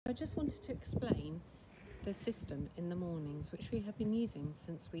I just wanted to explain the system in the mornings, which we have been using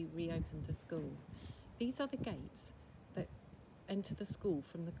since we reopened the school. These are the gates that enter the school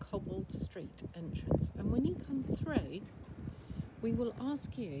from the cobbled street entrance, and when you come through, we will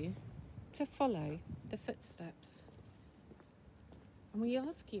ask you to follow the footsteps. And we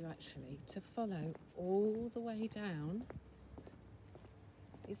ask you actually to follow all the way down.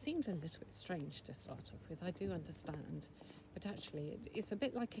 It seems a little bit strange to start off with, I do understand, but actually it's a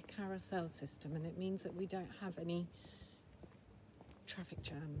bit like a carousel system, and it means that we don't have any traffic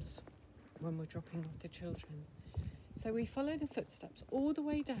jams when we're dropping off the children. So we follow the footsteps all the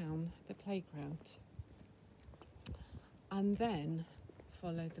way down the playground and then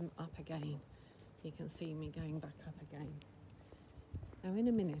follow them up again. You can see me going back up again. Now in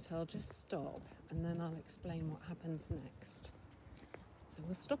a minute I'll just stop and then I'll explain what happens next. So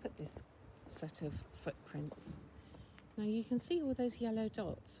we'll stop at this set of footprints. Now you can see all those yellow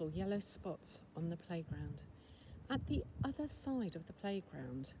dots or yellow spots on the playground. At the other side of the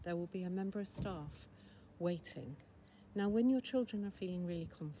playground there will be a member of staff waiting. Now when your children are feeling really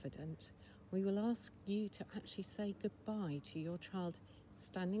confident, we will ask you to actually say goodbye to your child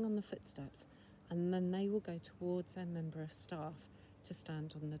standing on the footsteps, and then they will go towards their member of staff to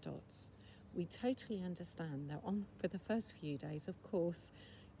stand on the dots. We totally understand that for the first few days, of course,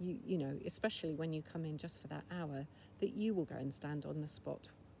 you know, especially when you come in just for that hour, that you will go and stand on the spot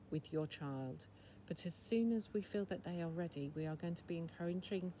with your child. But as soon as we feel that they are ready, we are going to be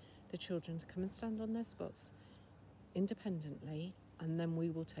encouraging the children to come and stand on their spots independently, and then we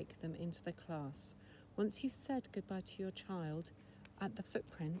will take them into the class. Once you've said goodbye to your child at the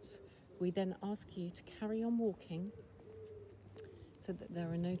footprints, we then ask you to carry on walking so that there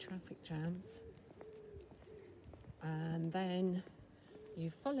are no traffic jams, and then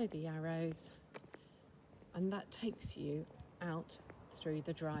you follow the arrows and that takes you out through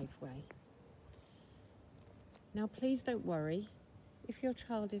the driveway. Now please don't worry if your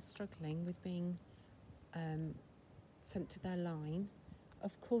child is struggling with being sent to their line.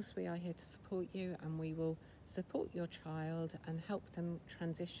 Of course we are here to support you, and we will support your child and help them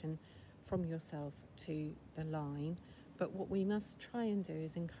transition from yourself to the line. But what we must try and do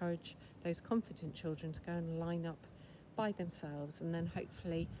is encourage those confident children to go and line up by themselves, and then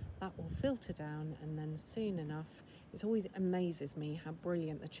hopefully that will filter down, and then soon enough, it always amazes me how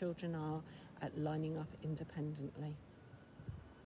brilliant the children are at lining up independently.